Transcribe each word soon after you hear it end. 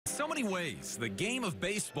so many ways, the game of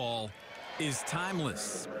baseball is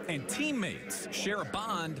timeless, and teammates share a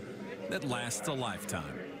bond that lasts a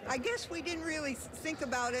lifetime. I guess we didn't really think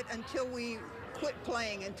about it until we quit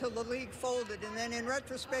playing, until the league folded. And then in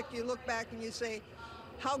retrospect, you look back and you say,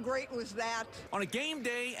 how great was that? On a game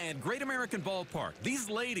day at Great American Ballpark,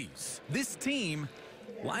 these ladies, this team,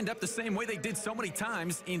 lined up the same way they did so many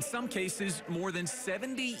times, in some cases more than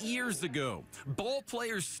 70 years ago. Ball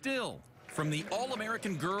players still from the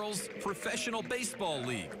All-American Girls Professional Baseball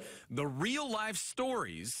League. The real-life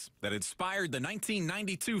stories that inspired the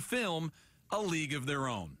 1992 film, A League of Their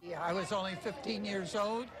Own. Yeah, I was only 15 years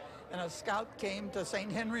old, and a scout came to St.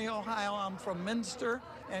 Henry, Ohio. I'm from Minster,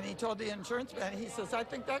 and he told the insurance man, he says, I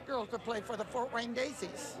think that girl could play for the Fort Wayne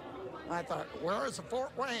Daisies. I thought, where is the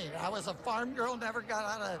Fort Wayne? I was a farm girl, never got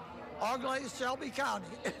out of Auglaize, Shelby County.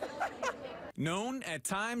 Known at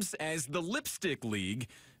times as the Lipstick League,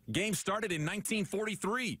 games started in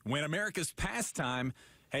 1943 when America's pastime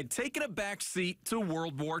had taken a backseat to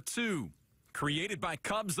World War II. Created by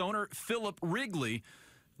Cubs owner Philip Wrigley,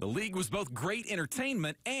 the league was both great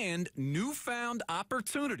entertainment and newfound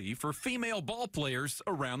opportunity for female ball players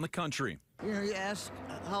around the country. You know, you ask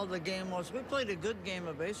how the game was. We played a good game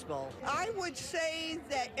of baseball. I would say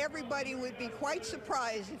that everybody would be quite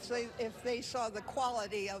surprised if they saw the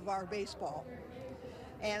quality of our baseball.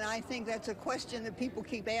 And I think that's a question that people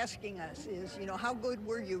keep asking us is, you know, how good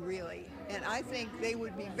were you really? And I think they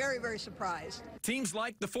would be very, very surprised. Teams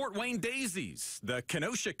like the Fort Wayne Daisies, the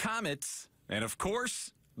Kenosha Comets, and of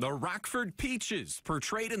course, the Rockford Peaches,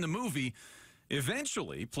 portrayed in the movie,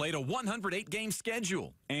 eventually played a 108-game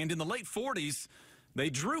schedule. And in the late 40s,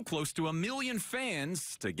 they drew close to 1 million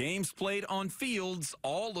fans to games played on fields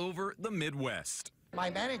all over the Midwest.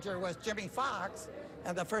 My manager was Jimmy Fox,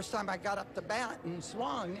 and the first time I got up to bat and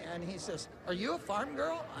swung, and he says, are you a farm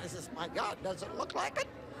girl? I says, my God, does it look like it?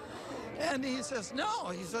 And he says, no.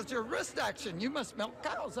 He says, your wrist action, you must milk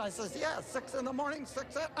cows. I says, yeah, 6 in the morning,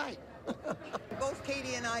 6 at night. Both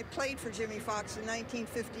Katie and I played for Jimmy Fox in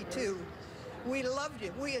 1952. We loved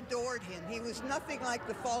him. We adored him. He was nothing like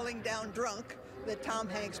the falling down drunk that Tom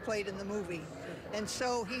Hanks played in the movie. And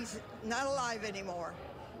so he's not alive anymore.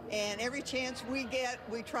 And every chance we get,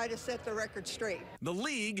 we try to set the record straight. The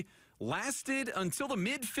league lasted until the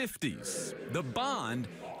mid-50s. The bond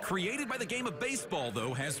created by the game of baseball,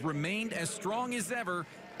 though, has remained as strong as ever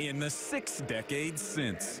in the 6 decades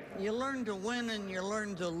since. You learn to win and you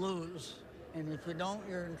learn to lose. And if you don't,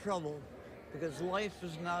 you're in trouble, because life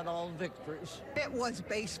is not all victories. It was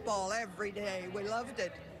baseball every day. We loved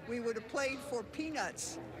it. We would have played for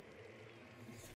peanuts.